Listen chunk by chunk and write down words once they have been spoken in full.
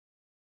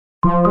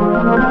Look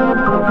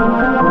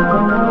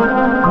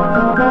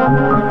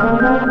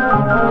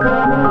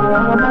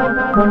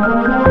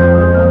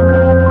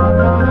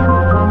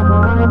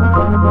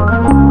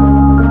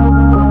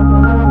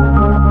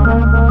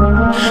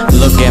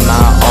at my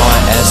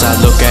art as I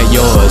look at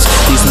yours.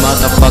 These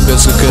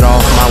motherfuckers who cut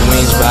off my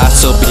wings, but I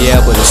still be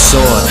able to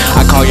soar.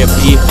 I call your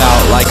beef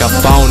out like a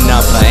phone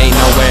number. Ain't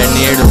nowhere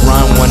near to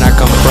run when I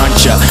confront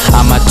ya.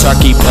 I'm a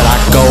turkey, but I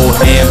go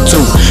ham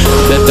too.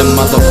 Let them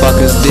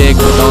motherfuckers dig,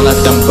 but don't let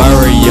them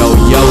bury yo.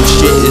 Yo,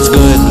 shit is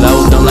good,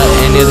 low. Don't let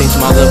any of these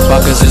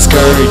motherfuckers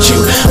discourage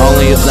you.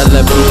 Only let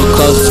the people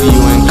close to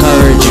you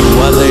encourage you.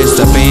 Whether it's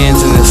the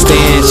fans in the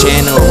stand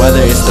channel, or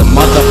whether it's the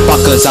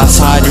motherfuckers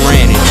outside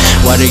ranting.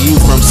 Whether you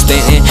from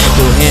Stanton,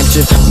 New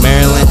Hampshire,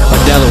 Maryland, or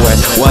Delaware.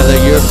 Whether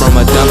you're from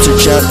a dumpster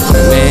truck,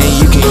 man,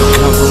 you can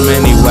come from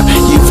anywhere.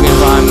 You can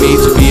find me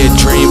to be a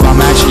dream, but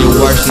I'm actually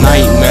your worst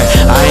nightmare.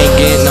 I ain't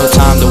getting no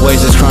time to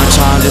waste this crunch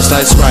time just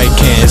like Sprite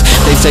cans.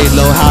 They say,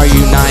 low, how are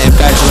you not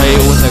infatuated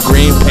with a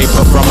green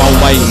paper from a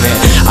white man?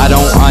 I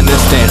don't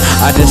understand.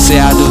 I just say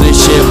I do this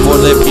shit for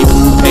the people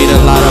who paid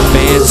a lot of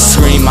bands to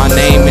scream my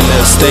name in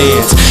the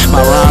stands.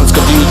 My rhymes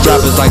confuse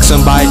rappers like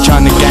somebody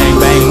trying to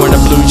gangbang with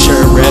a blue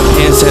shirt, red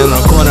pants, and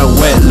on corner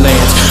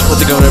wetlands with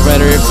the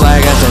Confederate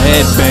flag as a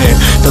headband.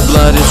 The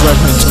blood is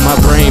rushing to my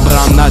brain, but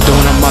I'm not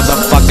doing a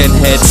motherfucking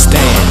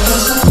headstand.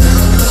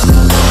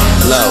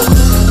 Low,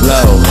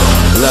 low,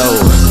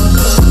 low.